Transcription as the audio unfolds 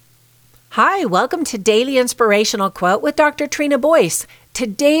Hi, welcome to Daily Inspirational Quote with Dr. Trina Boyce.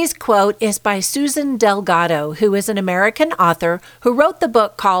 Today's quote is by Susan Delgado, who is an American author who wrote the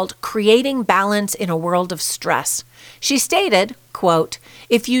book called Creating Balance in a World of Stress. She stated, quote,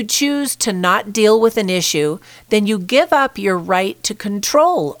 "If you choose to not deal with an issue, then you give up your right to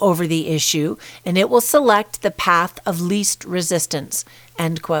control over the issue, and it will select the path of least resistance,"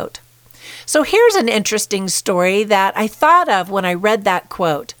 end quote. So here's an interesting story that I thought of when I read that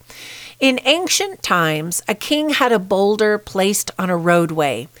quote. In ancient times, a king had a boulder placed on a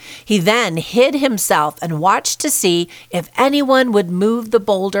roadway. He then hid himself and watched to see if anyone would move the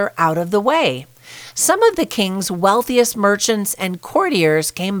boulder out of the way. Some of the king's wealthiest merchants and courtiers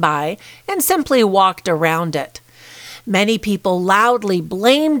came by and simply walked around it. Many people loudly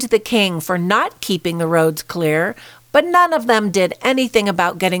blamed the king for not keeping the roads clear, but none of them did anything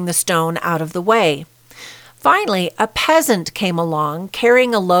about getting the stone out of the way. Finally, a peasant came along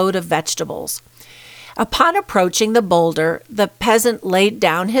carrying a load of vegetables. Upon approaching the boulder, the peasant laid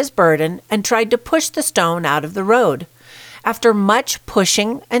down his burden and tried to push the stone out of the road. After much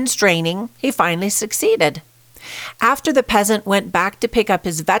pushing and straining, he finally succeeded. After the peasant went back to pick up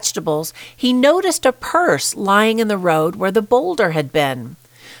his vegetables, he noticed a purse lying in the road where the boulder had been.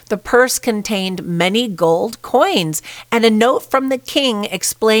 The purse contained many gold coins and a note from the king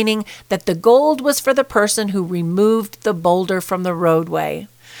explaining that the gold was for the person who removed the boulder from the roadway.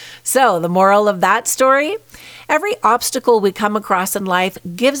 So, the moral of that story? Every obstacle we come across in life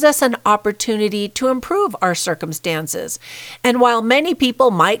gives us an opportunity to improve our circumstances. And while many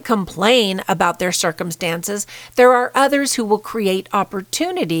people might complain about their circumstances, there are others who will create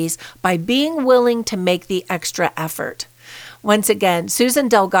opportunities by being willing to make the extra effort. Once again, Susan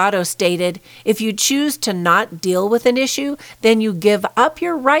Delgado stated, "If you choose to not deal with an issue, then you give up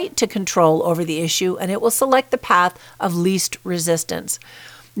your right to control over the issue, and it will select the path of least resistance."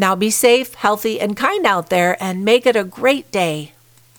 Now be safe, healthy, and kind out there, and make it a great day.